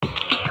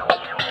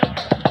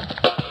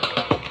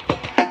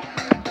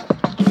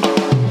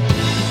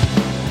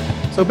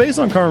So based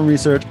on current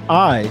research,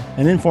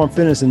 and Informed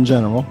Fitness in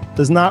general,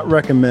 does not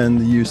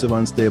recommend the use of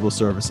unstable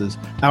surfaces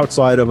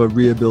outside of a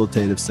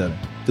rehabilitative setting,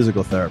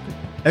 physical therapy.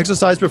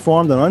 Exercise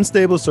performed on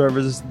unstable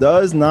surfaces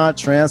does not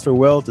transfer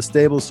well to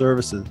stable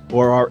surfaces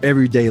or our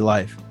everyday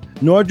life,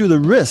 nor do the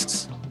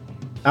risks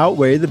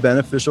outweigh the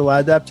beneficial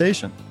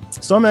adaptation.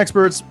 Some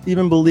experts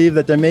even believe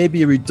that there may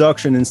be a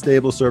reduction in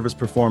stable surface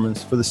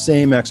performance for the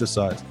same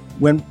exercise.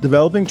 When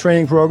developing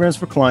training programs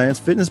for clients,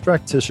 fitness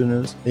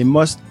practitioners, they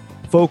must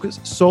focus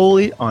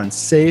solely on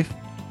safe,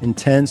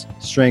 intense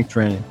strength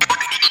training.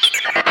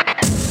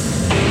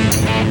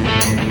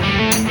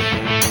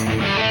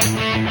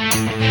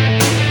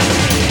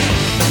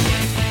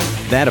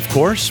 That, of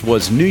course,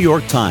 was New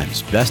York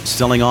Times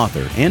best-selling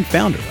author and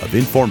founder of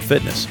Informed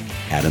Fitness,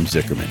 Adam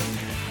Zickerman.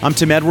 I'm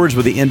Tim Edwards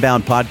with the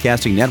Inbound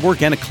Podcasting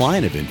Network and a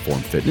client of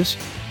Informed Fitness.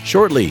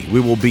 Shortly, we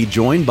will be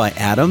joined by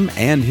Adam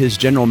and his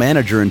general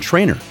manager and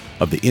trainer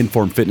of the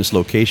Informed Fitness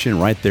location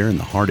right there in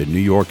the heart of New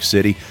York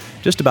City,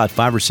 just about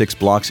 5 or 6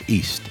 blocks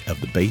east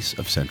of the base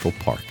of Central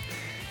Park.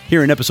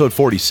 Here in episode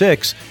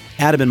 46,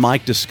 Adam and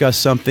Mike discuss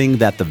something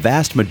that the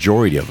vast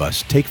majority of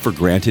us take for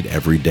granted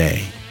every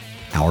day,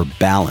 our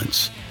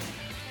balance.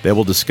 They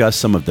will discuss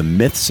some of the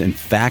myths and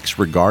facts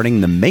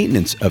regarding the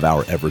maintenance of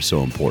our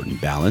ever-so-important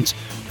balance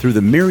through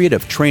the myriad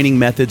of training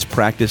methods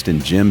practiced in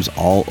gyms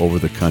all over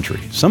the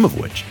country, some of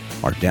which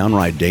are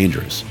downright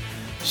dangerous.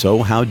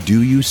 So how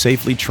do you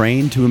safely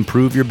train to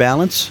improve your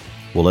balance?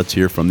 Well, let's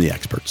hear from the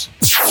experts.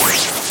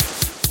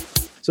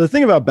 So the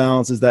thing about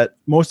balance is that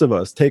most of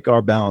us take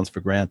our balance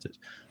for granted.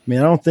 I mean,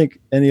 I don't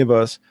think any of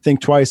us think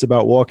twice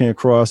about walking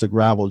across a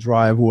gravel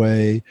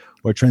driveway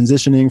or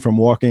transitioning from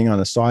walking on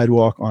a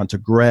sidewalk onto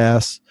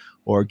grass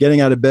or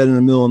getting out of bed in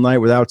the middle of the night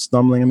without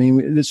stumbling. I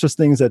mean, it's just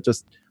things that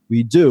just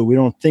we do. We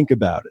don't think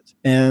about it.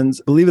 And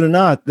believe it or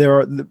not, there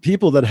are the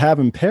people that have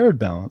impaired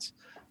balance.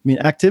 I mean,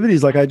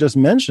 activities like I just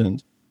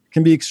mentioned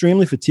can be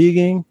extremely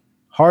fatiguing,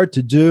 hard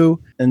to do,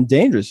 and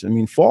dangerous. I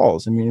mean,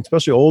 falls. I mean,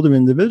 especially older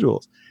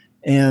individuals.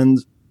 And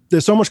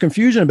there's so much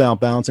confusion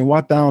about balance and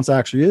what balance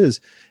actually is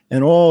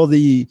and all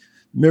the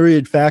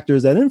myriad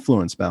factors that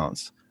influence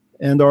balance.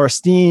 And our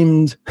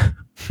esteemed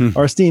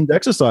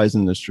exercise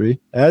industry,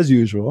 as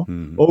usual,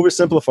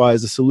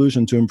 oversimplifies the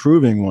solution to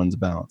improving one's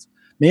balance,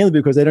 mainly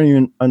because they don't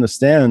even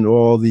understand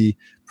all the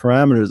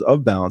parameters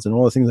of balance and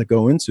all the things that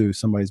go into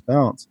somebody's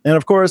balance. And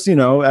of course,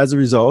 as a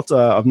result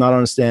of not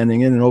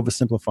understanding it and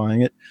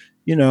oversimplifying it,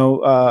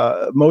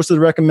 most of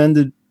the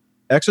recommended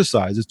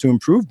exercises to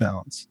improve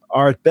balance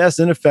are at best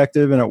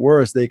ineffective, and at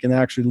worst, they can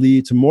actually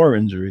lead to more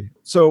injury.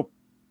 So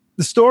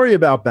the story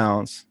about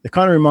balance, it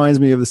kind of reminds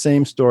me of the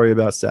same story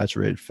about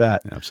saturated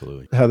fat.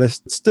 Absolutely. How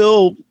it's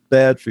still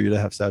bad for you to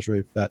have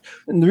saturated fat.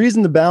 And the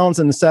reason the balance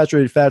and the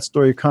saturated fat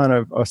story kind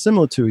of are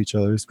similar to each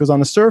other is because on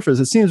the surface,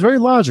 it seems very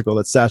logical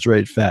that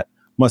saturated fat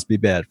must be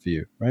bad for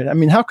you, right? I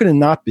mean, how could it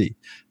not be?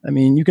 I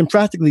mean, you can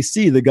practically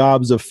see the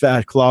gobs of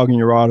fat clogging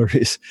your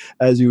arteries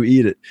as you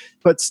eat it.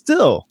 But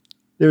still,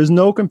 there's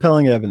no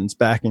compelling evidence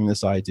backing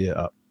this idea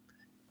up.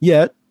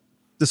 Yet,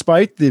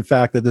 despite the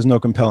fact that there's no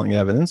compelling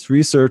evidence,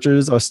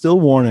 researchers are still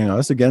warning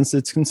us against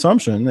its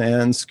consumption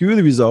and skew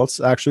the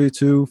results actually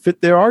to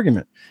fit their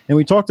argument. And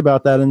we talked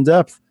about that in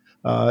depth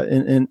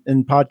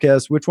in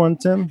podcast. Which one,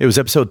 Tim? It was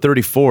episode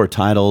 34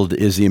 titled,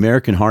 Is the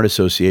American Heart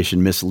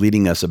Association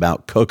Misleading Us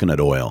About Coconut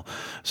Oil?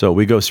 So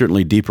we go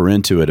certainly deeper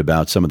into it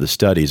about some of the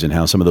studies and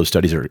how some of those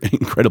studies are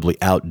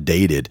incredibly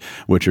outdated,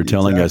 which are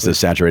telling us that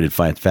saturated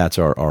fats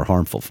are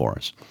harmful for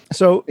us.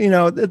 So,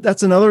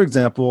 that's another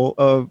example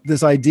of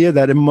this idea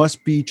that it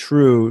must be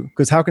true,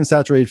 because how can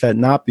saturated fat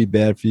not be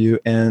bad for you?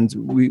 And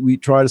we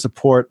try to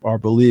support our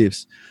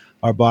beliefs,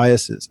 our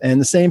biases. And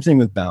the same thing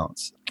with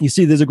balance. You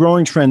see, there's a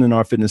growing trend in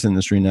our fitness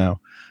industry now,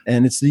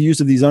 and it's the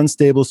use of these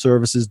unstable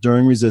surfaces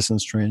during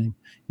resistance training.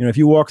 If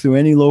you walk through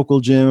any local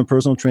gym, a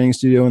personal training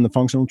studio, and the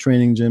functional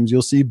training gyms,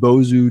 you'll see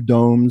Bosu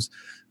domes,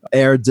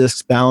 air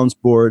discs, balance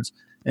boards.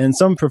 And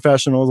some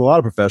professionals, a lot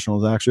of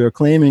professionals actually, are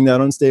claiming that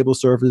unstable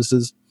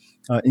surfaces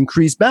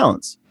increase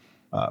balance.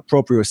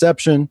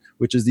 Proprioception,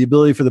 which is the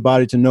ability for the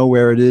body to know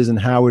where it is and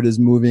how it is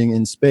moving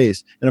in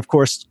space. And of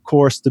course,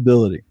 core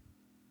stability.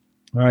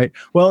 All right.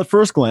 Well, at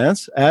first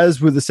glance,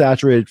 as with the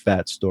saturated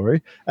fat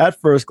story,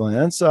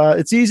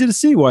 it's easy to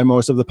see why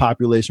most of the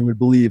population would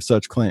believe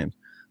such claims.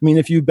 I mean,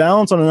 if you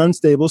balance on an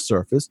unstable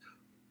surface,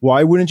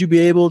 why wouldn't you be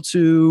able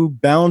to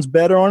balance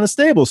better on a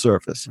stable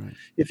surface? Right.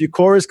 If your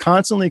core is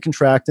constantly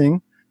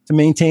contracting to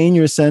maintain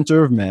your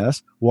center of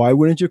mass, why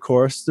wouldn't your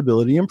core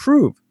stability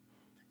improve?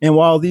 And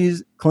while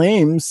these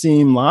claims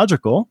seem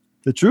logical,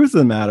 the truth of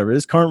the matter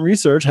is current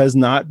research has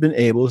not been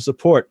able to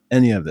support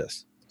any of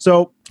this.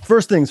 So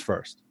first things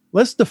first,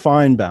 let's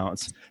define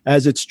balance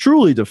as it's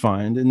truly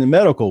defined in the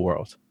medical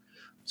world.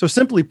 So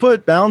simply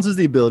put, balance is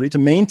the ability to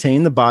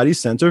maintain the body's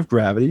center of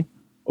gravity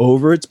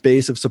over its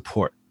base of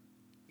support.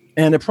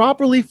 And a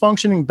properly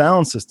functioning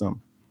balance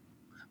system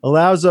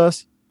allows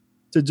us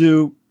to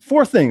do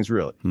 4 things,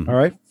 really. All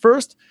right.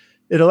 First,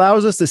 it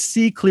allows us to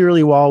see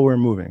clearly while we're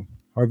moving,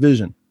 our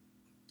vision.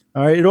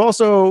 All right. It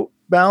also,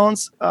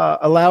 balance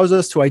allows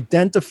us to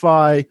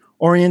identify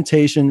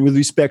orientation with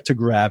respect to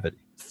gravity.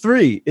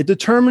 3, it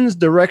determines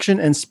direction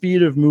and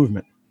speed of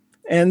movement.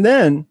 And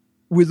then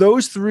with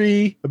those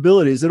 3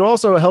 abilities, it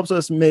also helps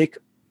us make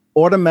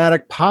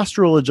automatic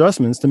postural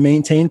adjustments to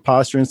maintain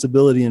posture and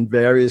stability in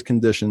various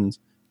conditions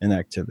and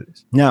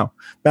activities. Now,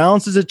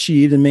 balance is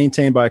achieved and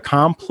maintained by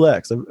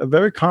a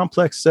very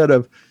complex set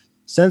of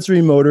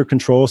sensory motor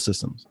control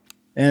systems.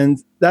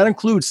 And that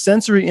includes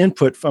sensory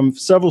input from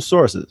several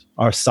sources: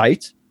 our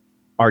sight,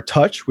 our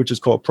touch, which is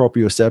called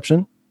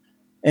proprioception,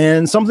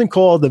 and something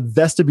called the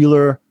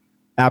vestibular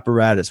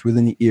apparatus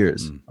within the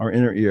ears, our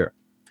inner ear.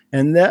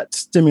 And that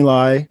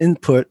stimuli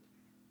input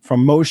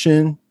from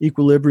motion,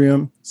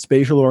 equilibrium,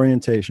 spatial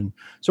orientation.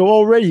 So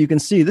already you can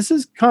see this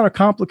is kind of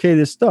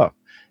complicated stuff.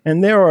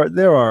 And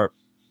there are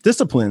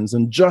disciplines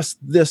in just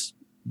this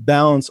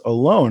balance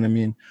alone. I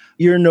mean,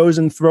 ear, nose,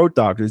 and throat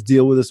doctors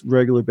deal with this on a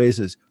regular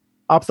basis.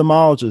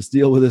 Ophthalmologists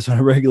deal with this on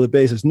a regular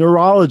basis.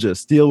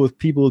 Neurologists deal with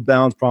people with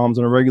balance problems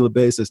on a regular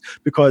basis,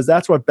 because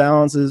that's what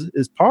balance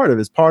is part of.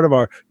 It's part of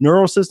our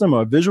neural system,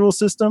 our visual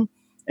system,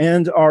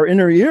 and our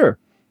inner ear.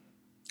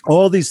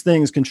 All these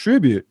things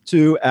contribute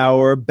to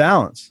our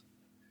balance.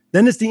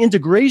 Then it's the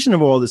integration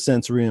of all the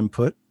sensory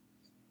input,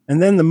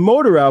 and then the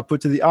motor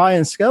output to the eye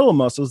and skeletal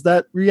muscles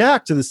that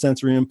react to the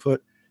sensory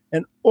input.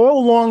 And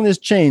all along this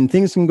chain,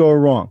 things can go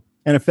wrong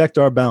and affect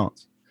our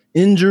balance.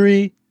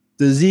 Injury,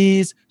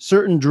 disease,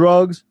 certain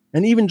drugs,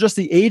 and even just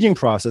the aging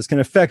process can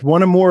affect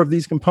one or more of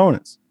these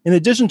components. In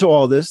addition to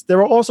all this, there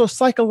are also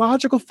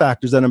psychological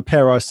factors that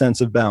impair our sense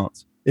of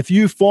balance. If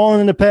you've fallen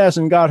in the past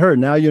and got hurt,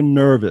 now you're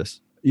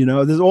nervous.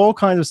 There's all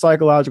kinds of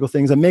psychological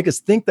things that make us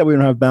think that we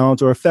don't have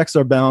balance or affects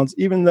our balance,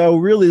 even though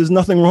really there's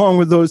nothing wrong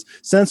with those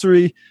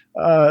sensory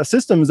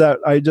systems that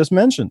I just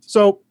mentioned.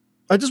 So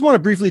I just want to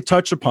briefly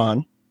touch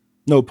upon,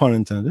 no pun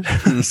intended,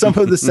 some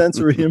of the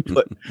sensory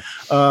input.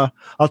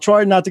 I'll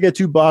try not to get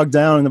too bogged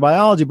down in the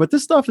biology, but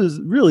this stuff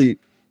is really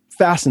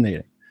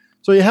fascinating.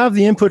 So you have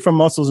the input from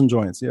muscles and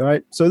joints, all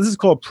right? So this is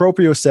called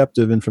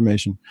proprioceptive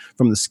information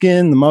from the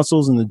skin, the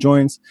muscles, and the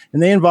joints,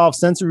 and they involve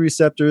sensory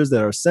receptors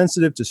that are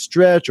sensitive to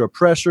stretch or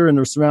pressure in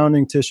the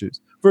surrounding tissues.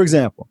 For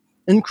example,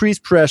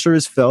 increased pressure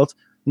is felt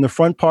in the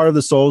front part of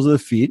the soles of the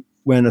feet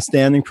when a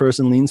standing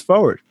person leans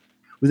forward.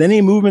 With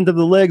any movement of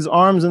the legs,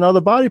 arms, and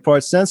other body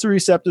parts, sensory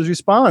receptors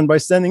respond by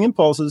sending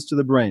impulses to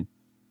the brain.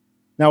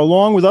 Now,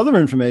 along with other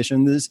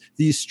information,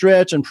 these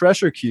stretch and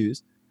pressure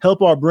cues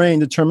help our brain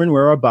determine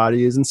where our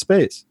body is in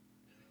space.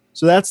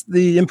 So that's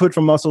the input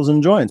from muscles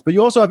and joints. But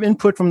you also have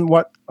input from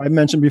what I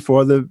mentioned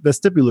before, the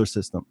vestibular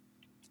system.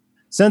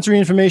 Sensory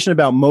information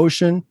about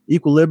motion,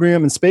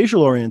 equilibrium, and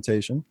spatial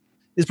orientation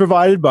is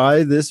provided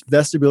by this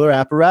vestibular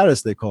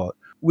apparatus, they call it,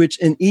 which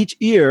in each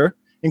ear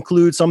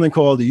includes something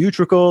called the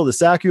utricle, the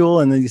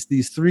saccule, and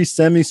these 3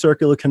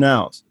 semicircular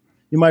canals.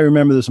 You might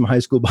remember this from high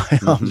school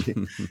biology.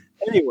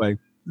 Anyway,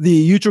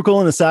 the utricle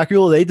and the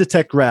saccule, they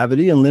detect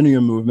gravity and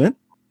linear movement.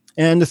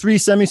 And the 3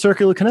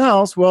 semicircular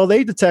canals, well,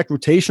 they detect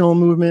rotational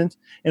movement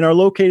and are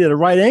located at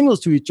right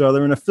angles to each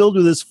other and are filled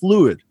with this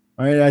fluid.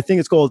 All right, I think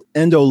it's called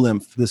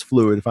endolymph, this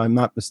fluid, if I'm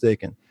not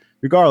mistaken.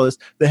 Regardless,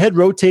 the head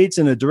rotates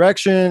in a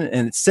direction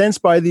and it's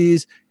sensed by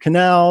these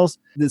canals.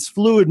 This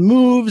fluid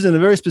moves in a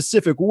very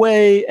specific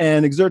way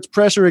and exerts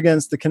pressure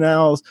against the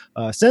canal's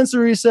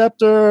sensory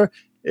receptor.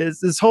 It's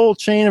this whole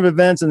chain of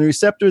events, and the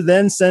receptor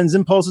then sends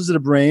impulses to the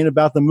brain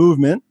about the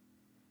movement,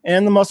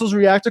 and the muscles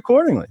react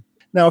accordingly.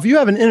 Now, if you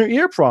have an inner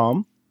ear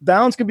problem,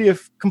 balance can be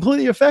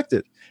completely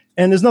affected.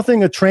 And there's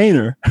nothing a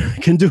trainer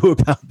can do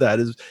about that,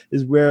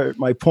 is where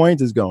my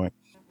point is going.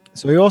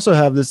 So we also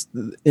have this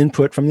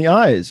input from the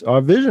eyes. Our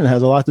vision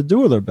has a lot to do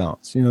with our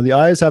balance. The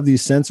eyes have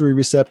these sensory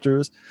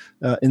receptors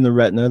in the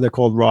retina. They're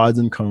called rods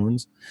and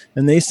cones.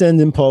 And they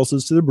send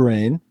impulses to the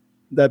brain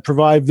that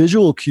provide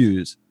visual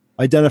cues,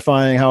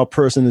 identifying how a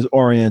person is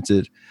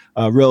oriented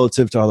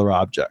relative to other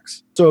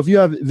objects. So if you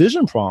have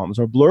vision problems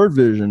or blurred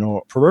vision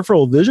or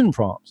peripheral vision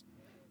problems,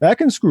 that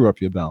can screw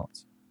up your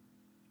balance.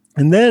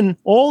 And then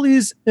all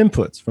these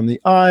inputs from the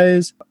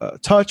eyes,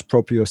 touch,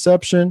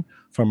 proprioception,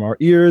 from our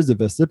ears, the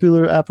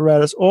vestibular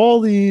apparatus,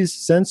 all these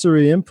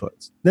sensory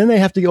inputs, then they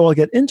have to all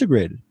get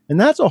integrated. And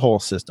that's a whole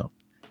system.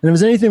 And if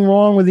there's anything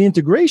wrong with the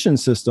integration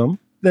system,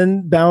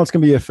 then balance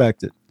can be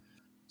affected.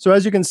 So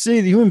as you can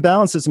see, the human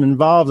balance system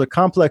involves a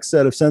complex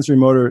set of sensory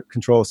motor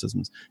control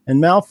systems.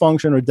 And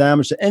malfunction or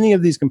damage to any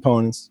of these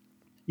components,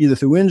 either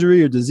through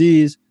injury or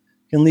disease,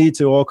 can lead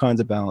to all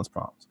kinds of balance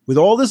problems. With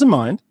all this in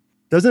mind,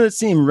 doesn't it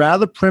seem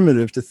rather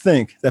primitive to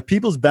think that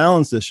people's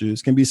balance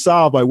issues can be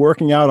solved by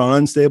working out on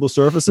unstable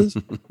surfaces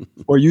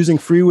or using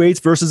free weights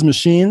versus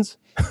machines?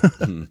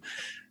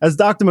 As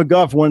Dr.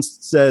 McGuff once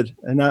said,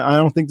 and I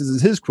don't think this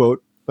is his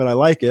quote, but I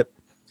like it.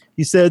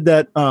 He said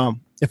that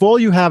if all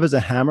you have is a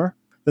hammer,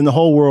 then the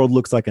whole world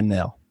looks like a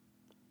nail.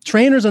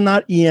 Trainers are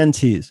not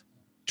ENTs.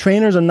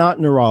 Trainers are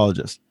not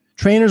neurologists.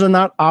 Trainers are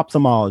not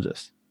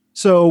ophthalmologists.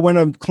 So when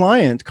a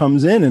client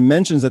comes in and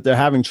mentions that they're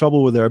having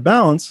trouble with their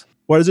balance,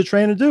 what does a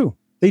trainer do?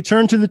 They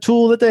turn to the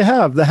tool that they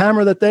have, the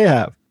hammer that they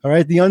have, all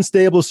right, the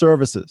unstable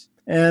surfaces.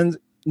 And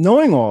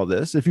knowing all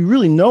this, if you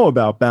really know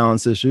about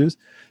balance issues,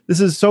 this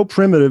is so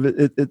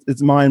primitive,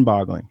 it's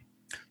mind-boggling.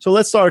 So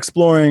let's start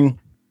exploring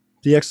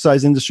the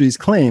exercise industry's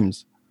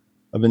claims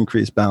of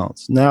increased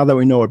balance, now that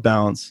we know what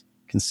balance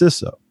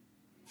consists of.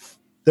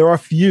 There are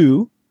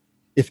few,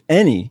 if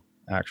any,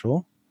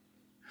 actual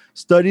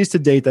studies to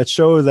date that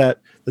show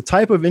that the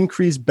type of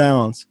increased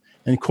balance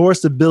and core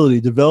stability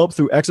developed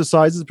through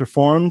exercises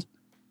performed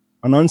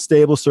on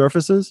unstable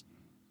surfaces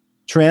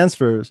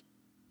transfers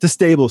to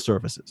stable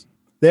surfaces.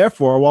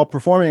 Therefore, while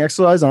performing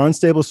exercise on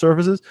unstable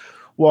surfaces,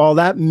 while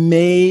that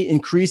may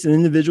increase an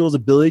individual's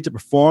ability to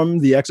perform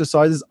the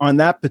exercises on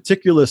that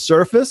particular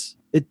surface,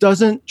 it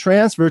doesn't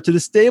transfer to the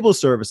stable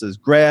surfaces,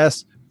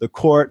 grass, the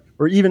court,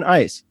 or even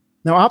ice.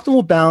 Now,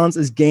 optimal balance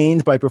is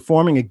gained by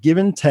performing a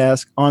given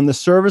task on the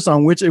surface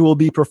on which it will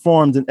be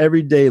performed in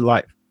everyday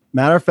life.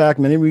 Matter of fact,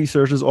 many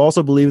researchers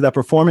also believe that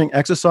performing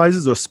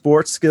exercises or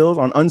sports skills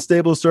on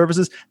unstable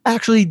surfaces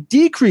actually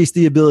decrease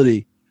the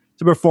ability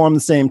to perform the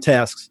same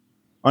tasks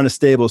on a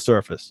stable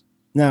surface.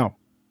 Now,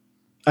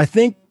 I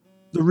think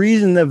the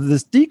reason of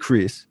this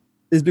decrease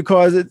is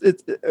because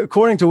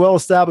according to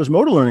well-established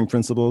motor learning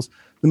principles,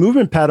 the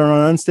movement pattern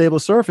on an unstable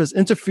surface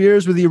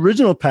interferes with the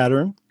original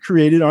pattern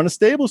created on a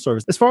stable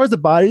surface. As far as the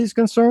body is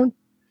concerned,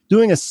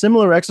 doing a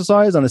similar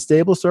exercise on a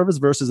stable surface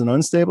versus an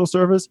unstable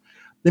surface,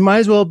 they might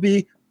as well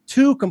be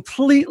two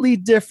completely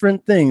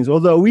different things,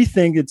 although we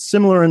think it's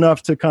similar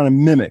enough to kind of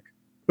mimic.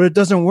 But it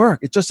doesn't work.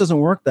 It just doesn't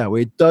work that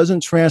way. It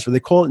doesn't transfer. They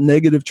call it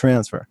negative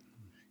transfer.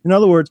 In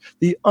other words,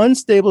 the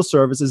unstable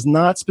surface is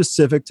not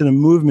specific to the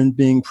movement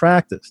being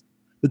practiced.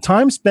 The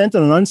time spent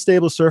on an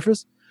unstable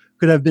surface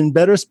could have been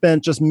better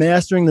spent just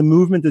mastering the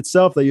movement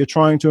itself that you're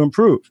trying to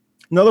improve.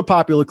 Another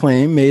popular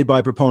claim made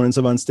by proponents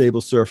of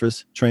unstable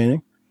surface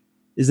training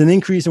is an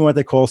increase in what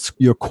they call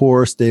your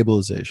core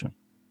stabilization.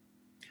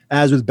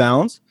 As with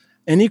balance,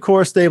 any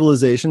core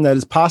stabilization that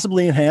is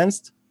possibly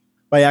enhanced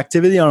by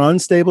activity on an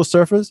unstable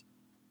surface,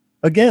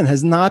 again,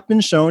 has not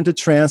been shown to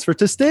transfer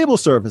to stable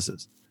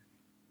surfaces.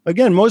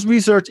 Again, most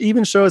research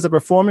even shows that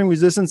performing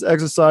resistance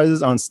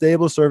exercises on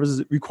stable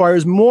surfaces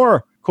requires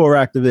more core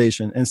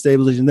activation and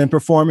stabilization than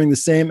performing the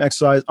same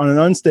exercise on an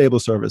unstable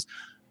surface.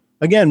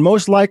 Again,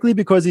 most likely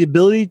because the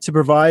ability to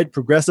provide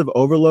progressive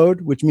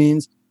overload, which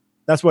means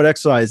that's what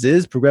exercise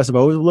is, progressive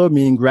overload,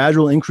 meaning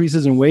gradual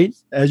increases in weight.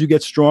 As you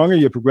get stronger,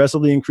 you're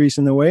progressively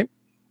increasing the weight.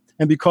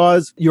 And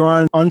because you're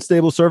on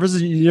unstable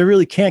surfaces, you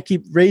really can't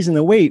keep raising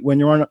the weight when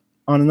you're on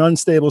an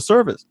unstable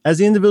surface. As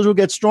the individual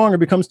gets stronger, it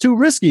becomes too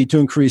risky to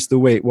increase the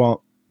weight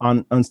while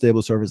on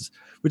unstable surfaces,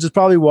 which is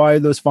probably why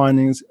those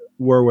findings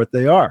were what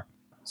they are.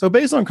 So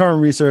based on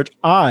current research,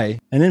 and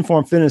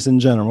Informed Fitness in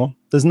general,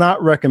 does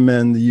not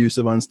recommend the use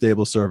of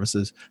unstable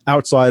surfaces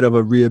outside of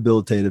a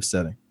rehabilitative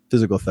setting,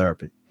 physical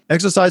therapy.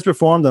 Exercise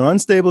performed on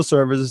unstable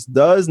surfaces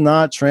does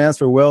not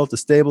transfer well to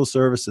stable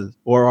surfaces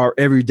or our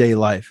everyday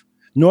life,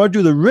 nor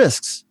do the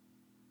risks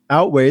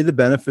outweigh the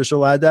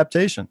beneficial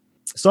adaptation.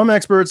 Some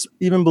experts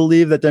even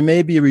believe that there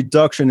may be a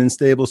reduction in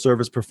stable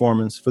surface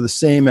performance for the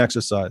same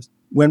exercise.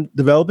 When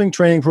developing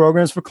training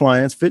programs for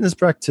clients, fitness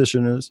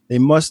practitioners, they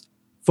must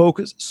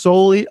focus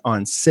solely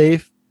on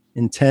safe,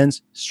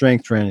 intense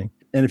strength training.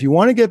 And if you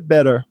want to get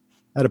better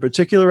at a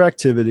particular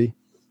activity,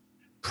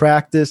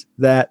 practice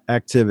that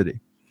activity.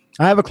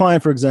 I have a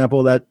client, for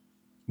example, that,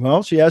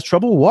 she has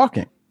trouble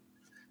walking.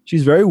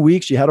 She's very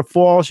weak. She had a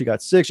fall. She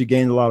got sick. She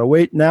gained a lot of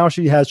weight. Now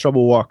she has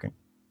trouble walking.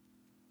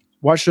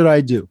 What should I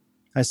do?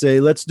 I say,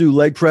 let's do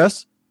leg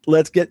press.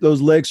 Let's get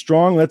those legs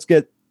strong. Let's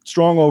get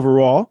strong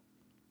overall.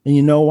 And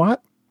you know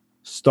what?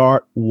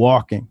 Start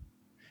walking.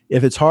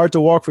 If it's hard to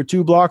walk for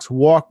 2 blocks,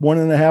 walk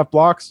 1.5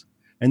 blocks,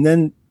 and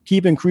then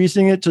keep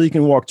increasing it till you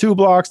can walk 2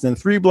 blocks, then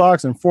 3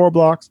 blocks, and 4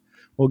 blocks.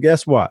 Well,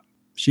 guess what?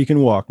 She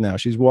can walk now.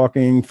 She's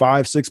walking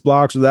 5-6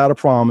 blocks without a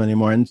problem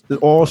anymore. And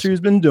all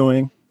she's been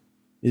doing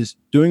is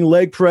doing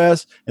leg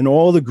press and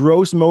all the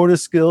gross motor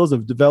skills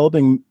of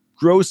developing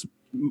gross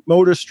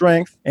motor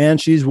strength, and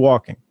she's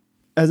walking.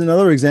 As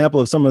another example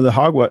of some of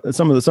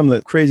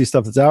the crazy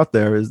stuff that's out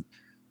there is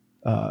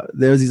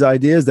there's these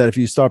ideas that if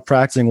you start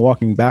practicing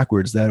walking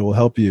backwards, that it will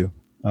help you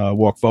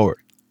walk forward.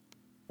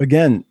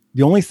 Again,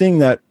 the only thing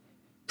that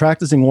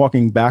practicing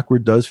walking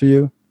backward does for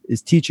you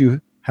is teach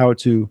you how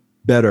to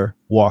better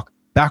walk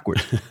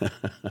backward.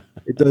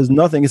 It does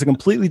nothing. It's a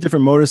completely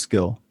different motor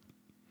skill.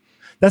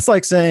 That's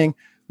like saying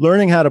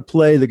learning how to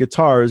play the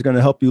guitar is going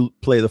to help you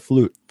play the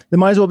flute. There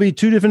might as well be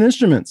 2 different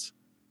instruments,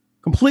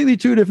 completely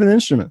 2 different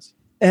instruments.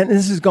 And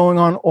this is going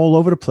on all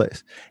over the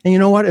place. And you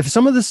know what? If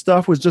some of this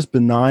stuff was just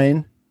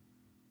benign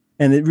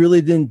and it really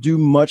didn't do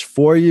much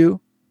for you,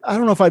 I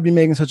don't know if I'd be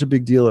making such a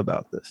big deal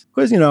about this.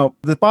 Because,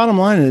 the bottom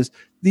line is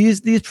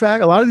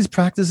a lot of these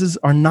practices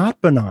are not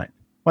benign.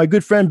 My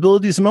good friend Bill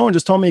DeSimone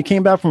just told me he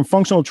came back from a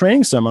functional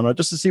training seminar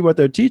just to see what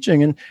they're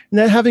teaching. And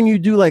they're having you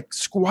do like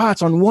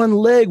squats on one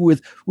leg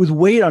with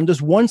weight on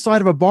just one side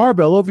of a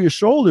barbell over your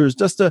shoulders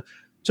just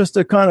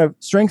to kind of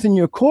strengthen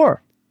your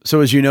core.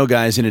 So as you know,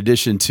 guys, in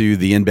addition to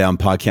the Inbound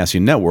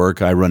Podcasting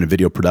Network, I run a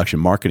video production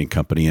marketing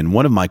company, and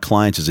one of my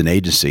clients is an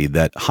agency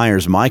that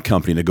hires my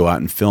company to go out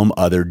and film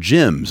other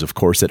gyms, of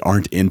course, that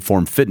aren't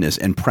Inform Fitness,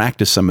 and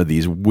practice some of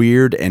these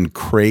weird and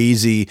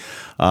crazy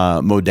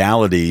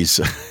modalities.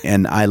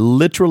 And I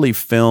literally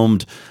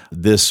filmed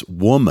this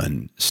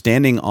woman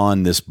standing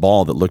on this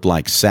ball that looked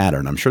like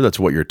Saturn. I'm sure that's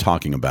what you're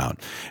talking about.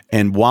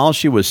 And while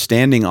she was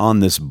standing on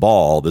this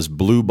ball, this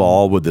blue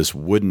ball with this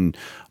wooden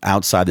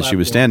outside that she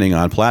was standing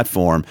on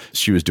platform,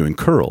 she was doing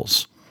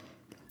curls.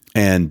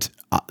 And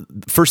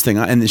first thing,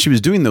 and she was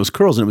doing those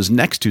curls, and it was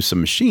next to some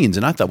machines.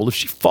 And I thought, well, if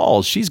she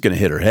falls, she's going to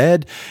hit her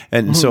head.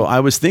 And so I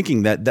was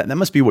thinking that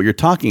must be what you're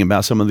talking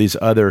about. Some of these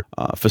other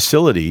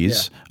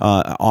facilities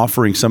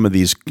offering some of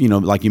these,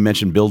 like you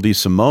mentioned, Bill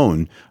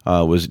DeSimone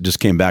just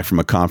came back from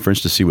a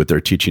conference to see what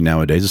they're teaching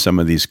nowadays. Some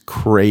of these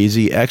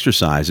crazy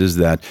exercises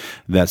that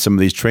some of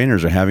these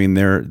trainers are having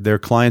their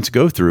clients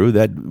go through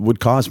that would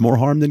cause more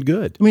harm than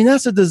good. I mean,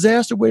 that's a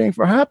disaster waiting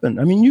for happen.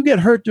 I mean, you get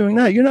hurt doing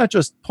that. You're not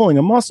just pulling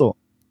a muscle.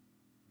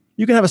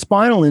 You can have a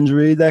spinal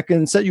injury that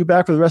can set you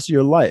back for the rest of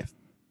your life.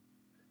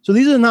 So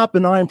these are not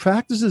benign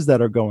practices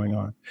that are going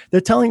on. They're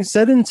telling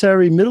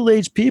sedentary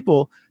middle-aged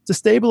people to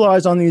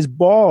stabilize on these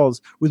balls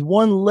with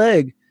one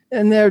leg,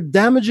 and they're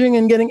damaging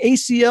and getting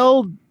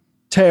ACL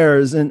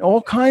tears and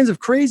all kinds of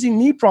crazy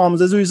knee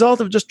problems as a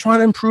result of just trying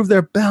to improve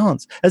their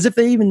balance, as if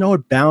they even know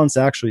what balance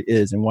actually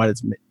is and what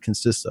it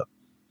consists of.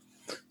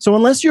 So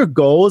unless your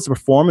goal is to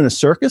perform in a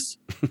circus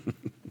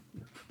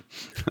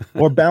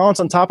or balance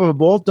on top of a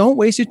ball, don't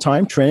waste your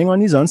time training on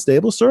these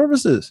unstable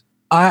surfaces.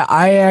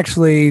 I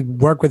actually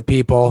work with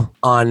people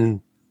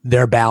on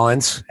their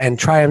balance and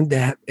try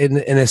in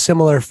a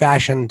similar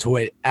fashion to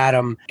what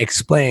Adam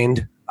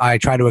explained. I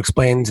try to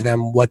explain to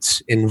them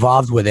what's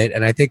involved with it.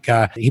 And I think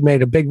he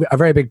made a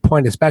very big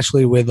point,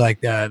 especially with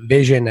like the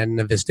vision and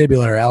the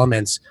vestibular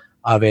elements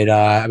of it.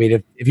 I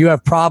mean, if you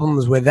have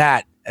problems with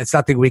that, it's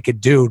nothing we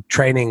could do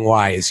training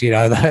wise,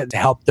 to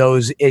help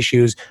those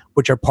issues,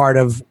 which are part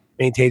of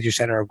maintains your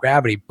center of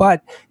gravity.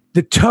 But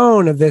the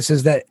tone of this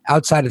is that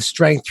outside of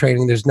strength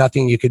training, there's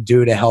nothing you could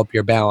do to help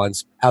your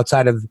balance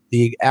outside of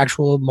the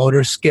actual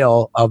motor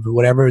skill of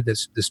whatever the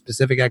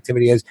specific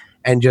activity is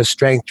and just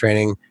strength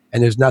training.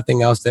 And there's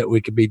nothing else that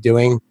we could be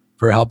doing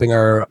for helping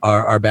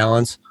our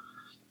balance.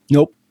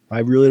 Nope. I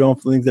really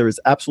don't think there is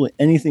absolutely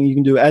anything you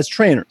can do as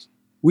trainers.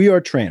 We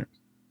are trainers,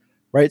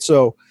 right?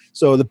 So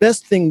the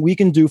best thing we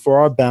can do for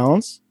our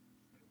balance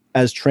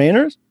as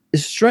trainers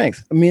is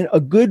strength. I mean, a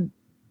good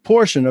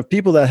portion of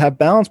people that have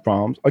balance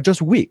problems are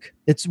just weak.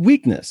 It's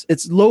weakness.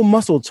 It's low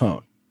muscle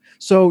tone.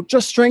 So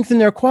just strengthen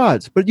their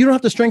quads, but you don't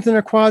have to strengthen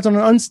their quads on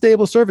an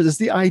unstable surface. It's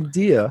the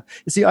idea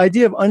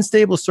of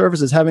unstable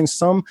surfaces having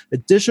some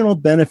additional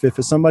benefit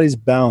for somebody's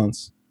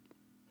balance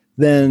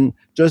than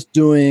just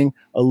doing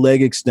a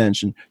leg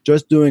extension,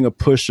 just doing a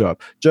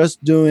push-up,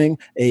 just doing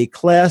a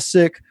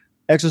classic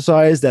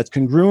exercise that's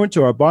congruent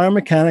to our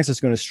biomechanics,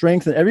 that's going to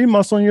strengthen every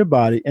muscle in your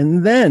body.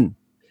 And then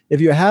if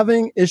you're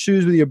having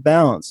issues with your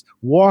balance,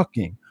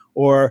 walking,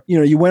 or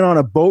you went on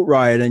a boat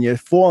ride and you're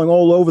falling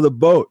all over the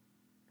boat,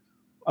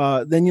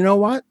 then you know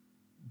what?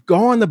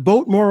 Go on the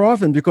boat more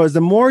often, because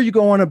the more you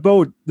go on a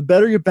boat, the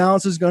better your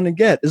balance is going to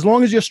get, as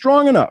long as you're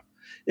strong enough.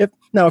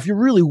 If you're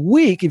really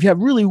weak, if you have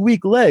really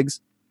weak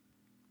legs,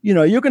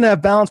 you're going to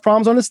have balance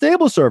problems on a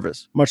stable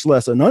surface, much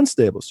less an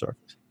unstable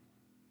surface.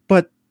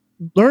 But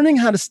learning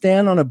how to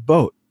stand on a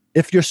boat,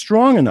 if you're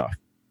strong enough,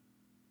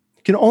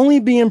 can only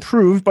be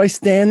improved by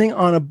standing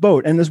on a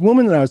boat. And this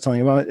woman that I was telling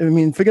you about, I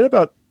mean, forget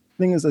about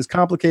things as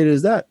complicated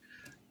as that.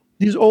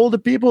 These older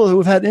people who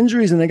have had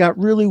injuries and they got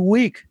really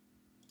weak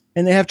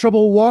and they have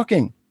trouble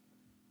walking.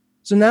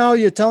 So now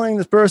you're telling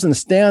this person to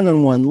stand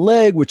on one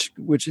leg, which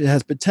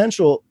has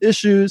potential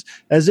issues,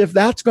 as if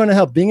that's going to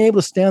help. Being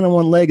able to stand on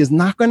one leg is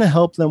not going to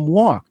help them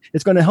walk.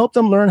 It's going to help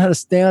them learn how to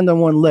stand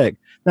on one leg.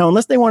 Now,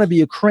 unless they want to be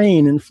a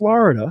crane in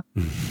Florida,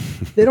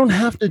 they don't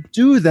have to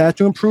do that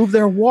to improve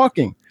their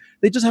walking.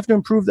 They just have to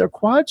improve their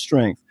quad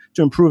strength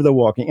to improve their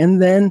walking, and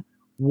then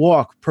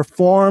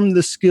perform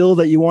the skill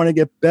that you want to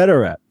get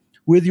better at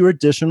with your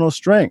additional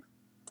strength.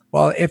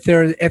 Well, if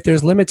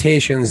there's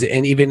limitations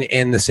and even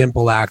in the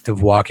simple act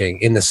of walking,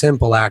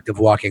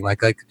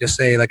 like just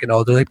say like an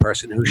elderly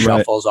person who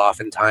shuffles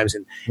oftentimes,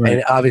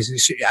 and obviously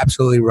you're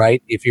absolutely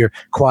right. If your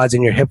quads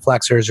and your hip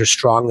flexors are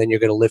strong, then you're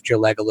going to lift your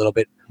leg a little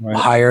bit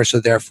higher, so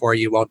therefore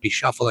you won't be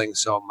shuffling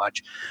so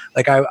much.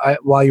 Like I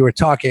while you were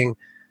talking,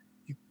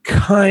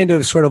 kind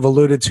of sort of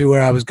alluded to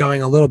where I was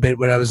going a little bit,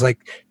 when I was like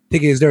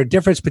thinking, is there a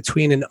difference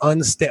between an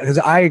unstable, because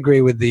I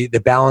agree with the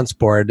balance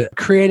board,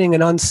 creating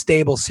an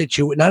unstable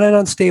not an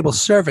unstable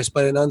surface,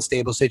 but an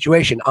unstable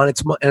situation on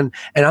its, and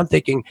I'm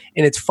thinking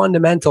in its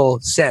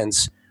fundamental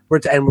sense, we're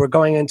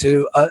going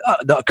into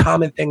the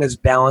common thing is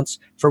balance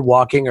for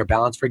walking or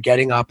balance for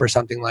getting up or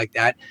something like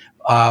that,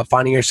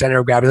 finding your center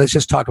of gravity. Let's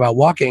just talk about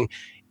walking.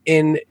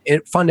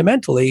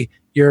 Fundamentally,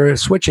 you're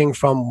switching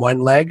from one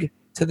leg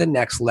to the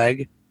next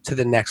leg, to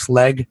the next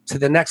leg, to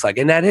the next leg.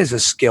 And that is a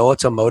skill.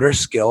 It's a motor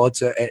skill.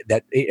 It's and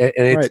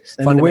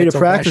the way to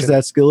practice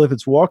that skill, if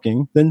it's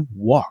walking, then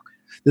walk.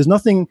 There's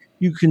nothing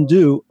you can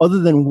do other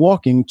than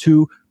walking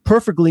to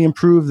perfectly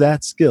improve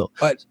that skill.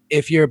 But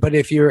if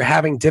you're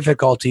having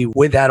difficulty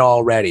with that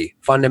already,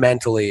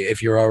 fundamentally,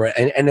 if you're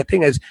already, and the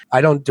thing is,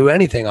 I don't do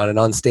anything on an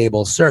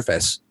unstable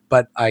surface,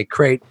 but I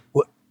create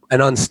an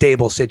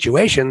unstable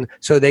situation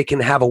so they can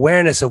have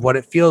awareness of what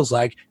it feels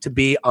like to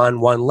be on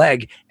one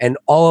leg, and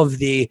all of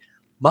the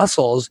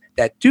muscles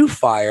that do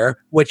fire,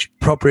 which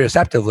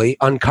proprioceptively,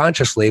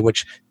 unconsciously,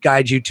 which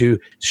guide you to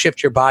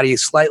shift your body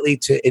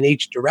slightly in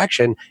each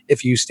direction.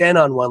 If you stand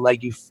on one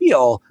leg, you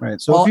feel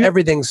right. So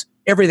everything's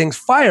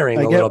firing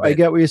a little bit. I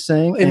get what you're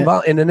saying.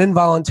 In an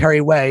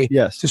involuntary way,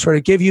 yes, to sort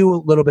of give you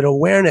a little bit of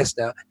awareness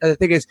now. And the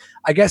thing is,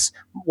 I guess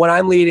what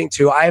I'm leading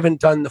to, I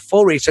haven't done the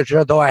full research,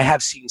 although I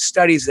have seen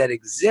studies that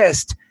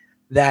exist,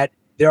 that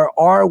there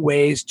are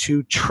ways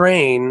to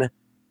train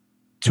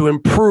to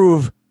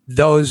improve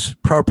those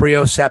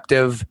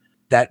proprioceptive,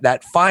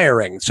 that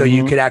firing, so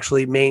you could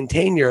actually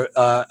maintain your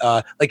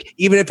like,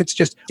 even if it's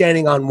just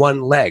standing on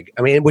one leg.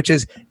 I mean, which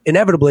is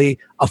inevitably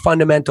a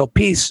fundamental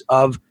piece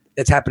of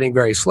that's happening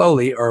very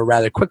slowly, or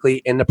rather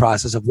quickly, in the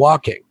process of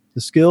walking.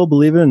 The skill,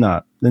 believe it or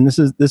not, and this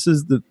is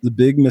the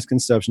big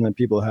misconception that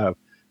people have.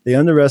 They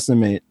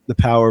underestimate the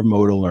power of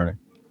motor learning.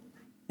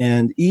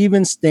 And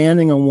even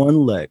standing on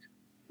one leg,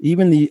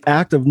 even the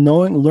act of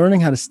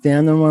learning how to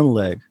stand on one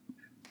leg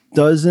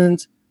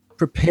doesn't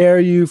prepare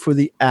you for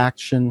the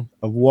action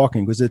of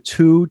walking, because they're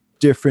two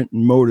different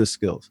motor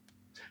skills.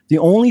 The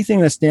only thing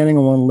that standing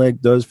on one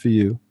leg does for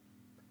you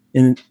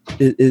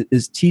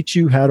is teach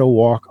you how to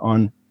walk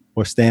on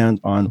or stand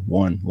on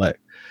one leg.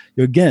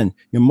 You're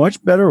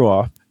much better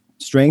off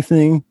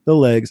strengthening the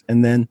legs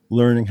and then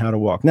learning how to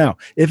walk. Now,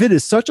 if it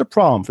is such a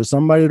problem for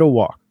somebody to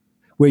walk,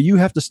 where you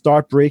have to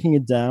start breaking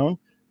it down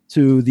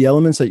to the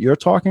elements that you're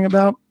talking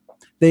about,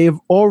 they've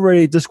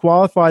already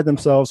disqualified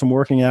themselves from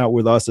working out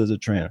with us as a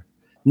trainer.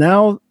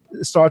 Now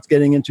it starts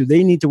getting into,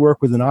 they need to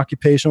work with an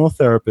occupational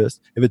therapist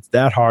if it's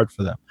that hard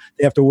for them.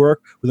 They have to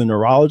work with a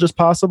neurologist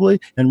possibly,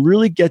 and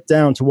really get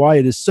down to why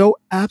it is so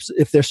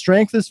if their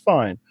strength is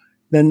fine,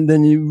 then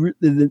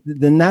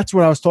that's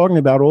what I was talking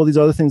about, all these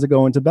other things that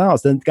go into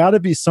balance. Then got to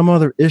be some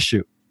other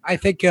issue. I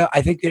think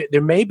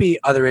there may be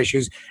other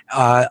issues.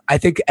 I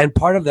think, and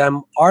part of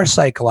them are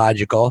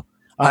psychological.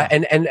 But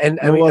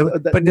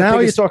now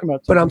you're talking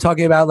about. But I'm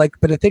talking about, like.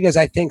 But the thing is,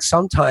 I think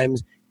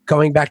sometimes,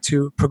 going back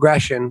to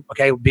progression,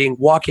 okay,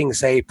 walking,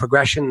 say,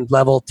 progression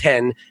level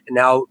 10, and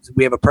now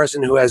we have a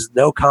person who has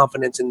no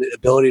confidence in the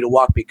ability to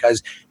walk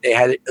because they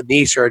had a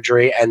knee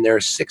surgery and they're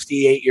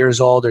 68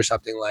 years old or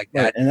something like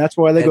that. Right. And that's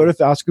why they go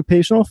to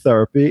occupational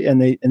therapy,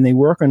 and they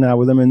work on that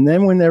with them. And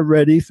then when they're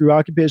ready through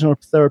occupational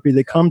therapy,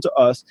 they come to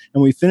us,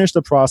 and we finish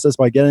the process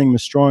by getting them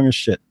as strong as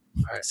shit.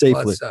 Right,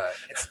 safely.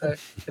 The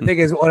thing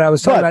is, what I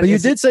was talking about. But you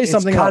did say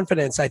something.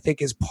 Confidence, I think,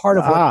 is part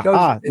of what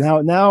goes.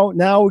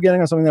 Now we're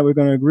getting on something that we're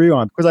going to agree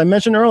on, because I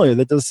mentioned earlier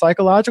that there's a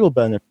psychological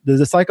benefit. There's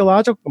a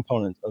psychological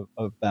component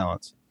of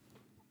balance.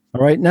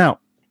 All right. Now,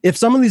 if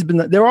some of these,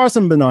 there are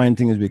some benign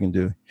things we can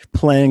do.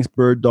 Planks,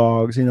 bird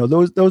dogs.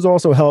 Those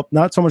also help.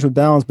 Not so much with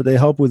balance, but they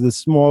help with the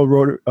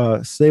small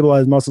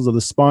stabilized muscles of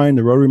the spine,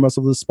 the rotary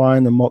muscle of the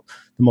spine, the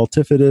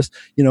multifidus.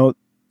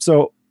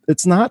 So.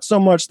 It's not so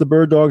much the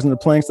bird dogs and the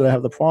planks that I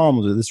have the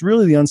problems with. It's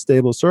really the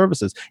unstable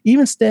surfaces.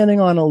 Even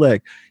standing on a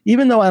leg,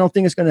 even though I don't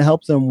think it's going to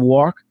help them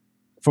walk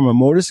from a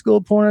motor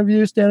skill point of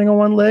view, standing on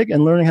one leg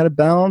and learning how to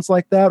balance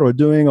like that, or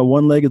doing a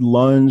one-legged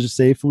lunge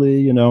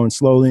safely, and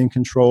slowly and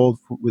controlled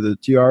with a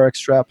TRX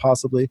strap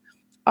possibly.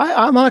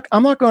 I'm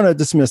not going to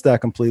dismiss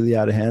that completely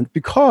out of hand,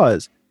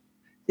 because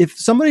if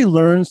somebody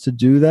learns to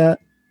do that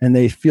and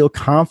they feel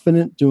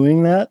confident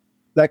doing that,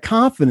 that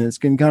confidence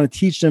can kind of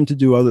teach them to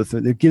do other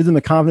things. It gives them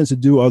the confidence to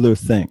do other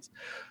things.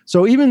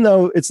 So even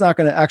though it's not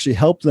going to actually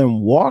help them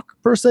walk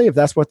per se, if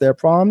that's what their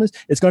problem is,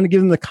 it's going to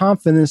give them the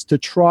confidence to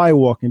try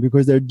walking,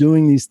 because they're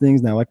doing these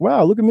things now. Like,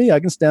 wow, look at me. I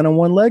can stand on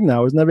one leg now.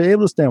 I was never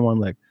able to stand on one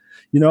leg,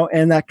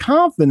 and that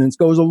confidence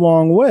goes a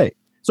long way.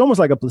 It's almost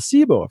like a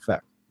placebo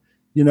effect.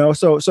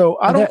 So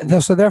I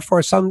don't. So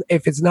therefore,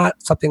 if it's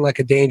not something like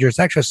a dangerous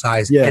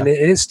exercise, and it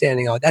is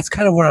standing on, that's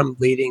kind of where I'm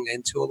leading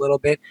into a little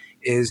bit.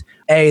 Is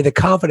the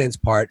confidence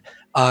part.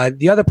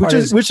 The other part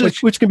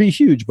which can be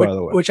huge, by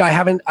the way. Which I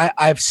haven't.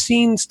 I've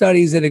seen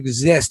studies that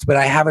exist, but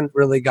I haven't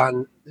really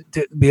gotten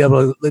to be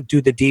able to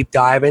do the deep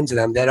dive into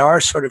them, that are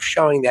sort of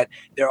showing that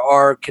there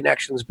are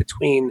connections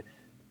between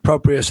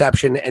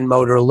proprioception and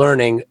motor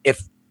learning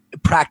if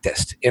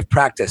practiced,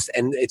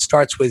 and it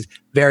starts with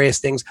various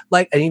things,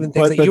 like, and even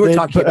things that you were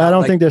talking about. I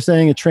don't think they're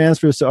saying it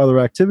transfers to other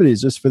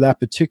activities just for that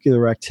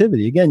particular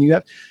activity. Again,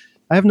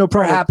 I have no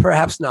problem.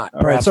 Perhaps not.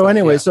 Right. So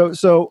anyway,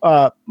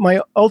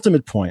 my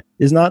ultimate point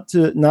is not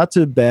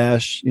to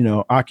bash,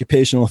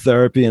 occupational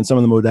therapy and some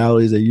of the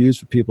modalities they use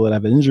for people that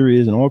have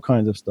injuries and all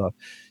kinds of stuff.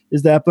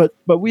 Is that,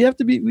 but we have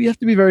to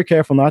be very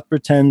careful not to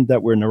pretend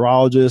that we're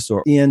neurologists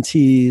or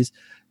ENTs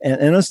and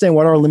understand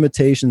what our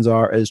limitations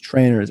are as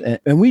trainers.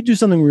 And we do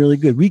something really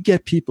good. We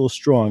get people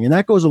strong, and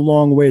that goes a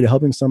long way to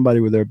helping somebody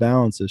with their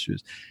balance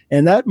issues.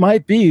 And that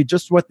might be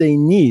just what they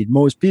need,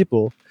 most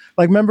people.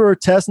 Like, remember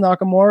Tess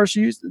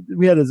Nakamura?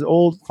 We had this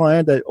old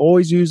client that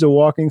always used a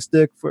walking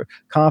stick for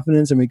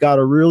confidence, and we got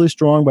her really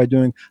strong by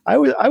doing, I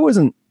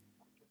wasn't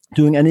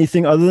doing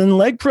anything other than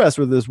leg press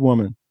with this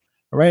woman.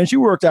 All right. And she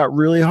worked out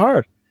really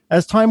hard.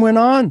 As time went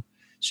on,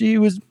 she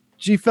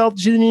felt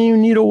she didn't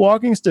even need a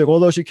walking stick,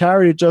 although she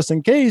carried it just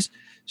in case.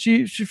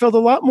 She felt a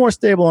lot more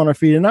stable on her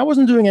feet. And I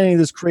wasn't doing any of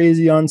this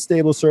crazy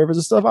unstable surface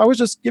and stuff. I was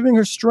just giving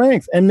her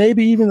strength and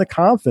maybe even the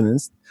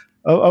confidence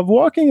of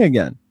walking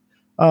again.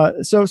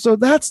 So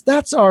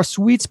that's our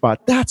sweet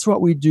spot. That's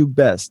what we do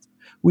best.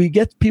 We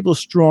get people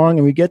strong,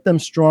 and we get them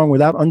strong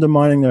without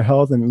undermining their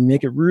health, and we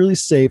make it really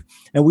safe.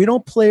 And we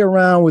don't play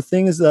around with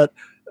things that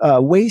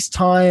waste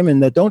time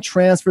and that don't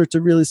transfer to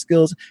really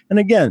skills. And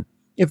again,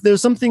 if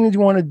there's something that you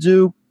want to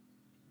do,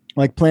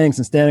 like planks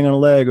and standing on a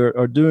leg,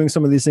 or doing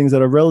some of these things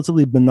that are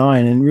relatively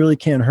benign and really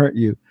can't hurt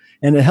you,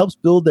 and it helps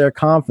build their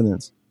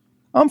confidence,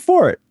 I'm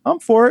for it.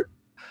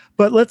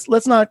 But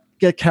let's not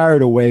get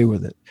carried away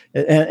with it.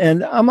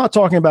 And I'm not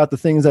talking about the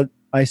things that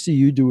I see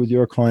you do with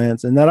your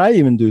clients, and that I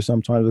even do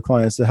sometimes with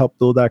clients, to help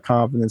build that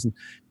confidence and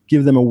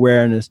give them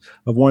awareness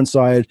of one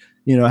side,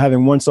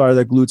 having one side of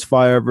their glutes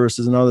fire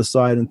versus another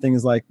side, and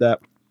things like that.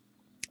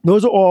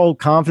 Those are all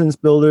confidence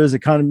builders. It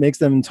kind of makes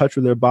them in touch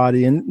with their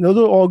body, and those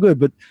are all good.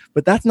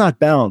 But that's not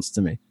balance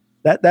to me.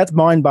 That's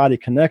mind-body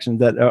connections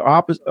that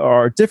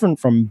are different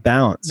from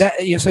balance.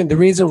 You're saying the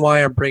reason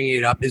why I'm bringing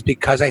it up is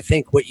because I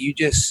think what you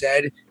just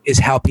said is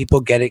how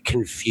people get it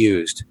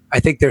confused. I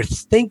think they're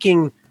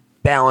thinking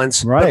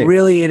balance, right, but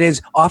really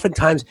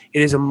oftentimes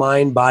it is a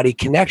mind-body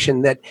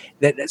connection that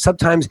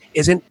sometimes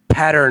isn't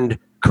patterned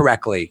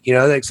correctly.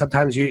 Like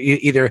sometimes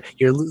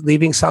you're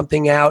leaving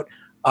something out,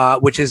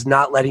 which is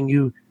not letting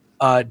you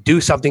do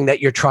something that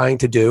you're trying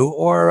to do,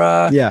 or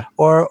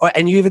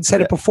and you even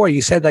said it before.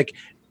 You said, like,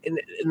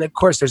 and of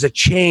course there's a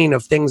chain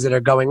of things that are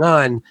going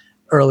on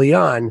early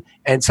on,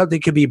 and something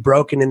could be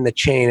broken in the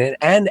chain.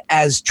 And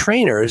as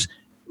trainers,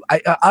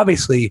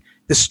 obviously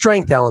the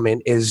strength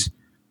element is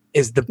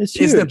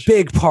the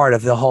big part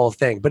of the whole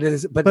thing. But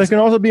it can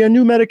also be a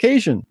new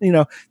medication.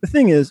 The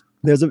thing is,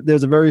 there's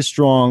a very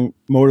strong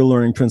motor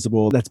learning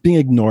principle that's being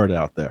ignored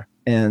out there.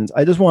 And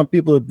I just want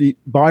people to be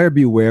buyer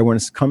beware when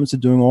it comes to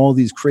doing all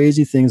these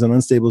crazy things on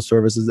unstable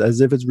surfaces,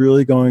 as if it's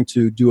really going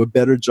to do a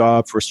better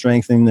job for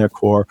strengthening their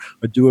core,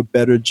 or do a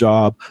better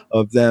job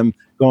of them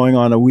going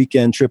on a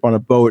weekend trip on a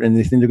boat, and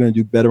they think they're going to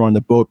do better on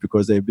the boat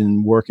because they've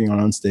been working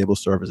on unstable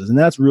surfaces. And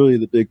that's really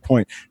the big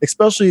point,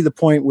 especially the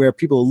point where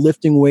people are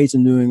lifting weights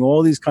and doing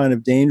all these kind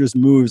of dangerous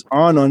moves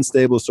on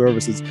unstable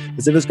surfaces,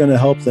 as if it's going to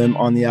help them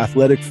on the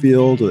athletic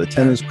field or the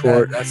tennis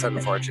court. That's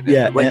unfortunate.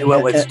 Yeah,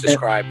 what was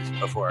described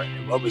before.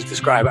 What was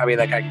described, I mean,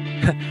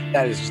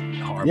 that is just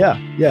horrible.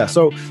 Yeah.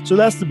 So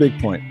that's the big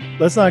point.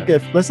 Let's not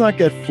get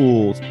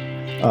fooled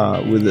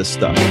with this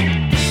stuff.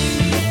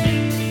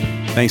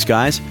 Thanks,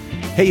 guys.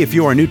 Hey, if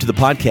you are new to the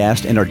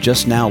podcast and are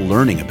just now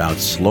learning about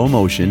slow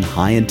motion,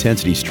 high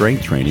intensity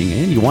strength training,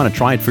 and you want to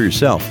try it for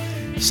yourself,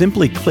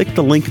 simply click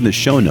the link in the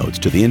show notes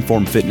to the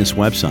Inform Fitness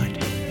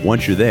website.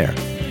 Once you're there,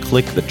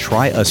 click the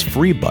Try Us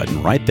Free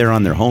button right there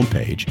on their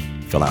homepage,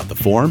 fill out the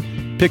form,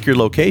 pick your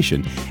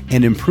location,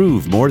 and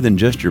improve more than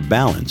just your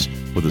balance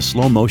with a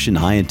slow motion,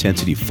 high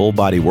intensity full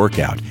body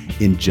workout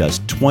in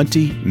just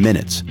 20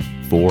 minutes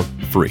for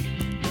free.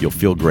 You'll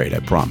feel great, I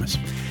promise.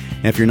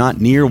 And if you're not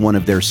near one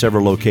of their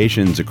several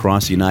locations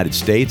across the United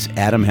States,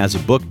 Adam has a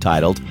book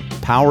titled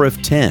Power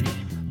of 10,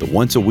 The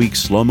Once-a-Week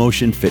Slow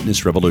Motion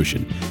Fitness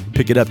Revolution.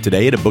 Pick it up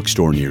today at a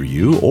bookstore near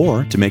you,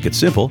 or to make it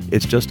simple,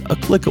 it's just a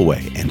click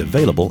away and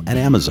available at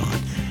Amazon.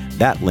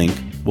 That link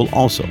will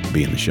also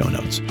be in the show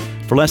notes.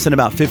 For less than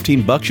about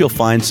 $15, you'll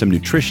find some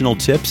nutritional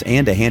tips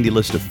and a handy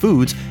list of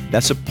foods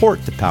that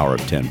support the Power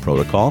of 10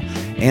 protocol,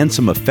 and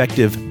some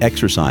effective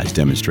exercise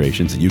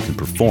demonstrations that you can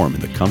perform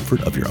in the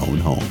comfort of your own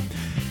home.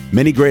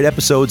 Many great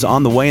episodes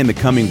on the way in the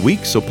coming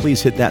weeks, so please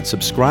hit that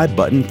subscribe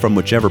button from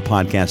whichever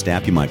podcast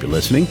app you might be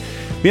listening.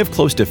 We have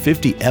close to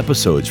 50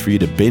 episodes for you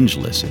to binge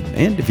listen,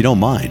 and if you don't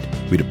mind,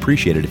 we'd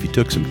appreciate it if you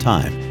took some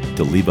time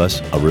to leave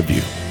us a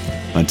review.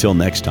 Until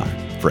next time,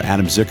 for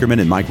Adam Zickerman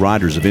and Mike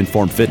Rogers of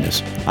Inform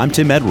Fitness, I'm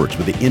Tim Edwards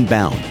with the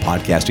Inbound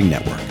Podcasting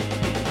Network.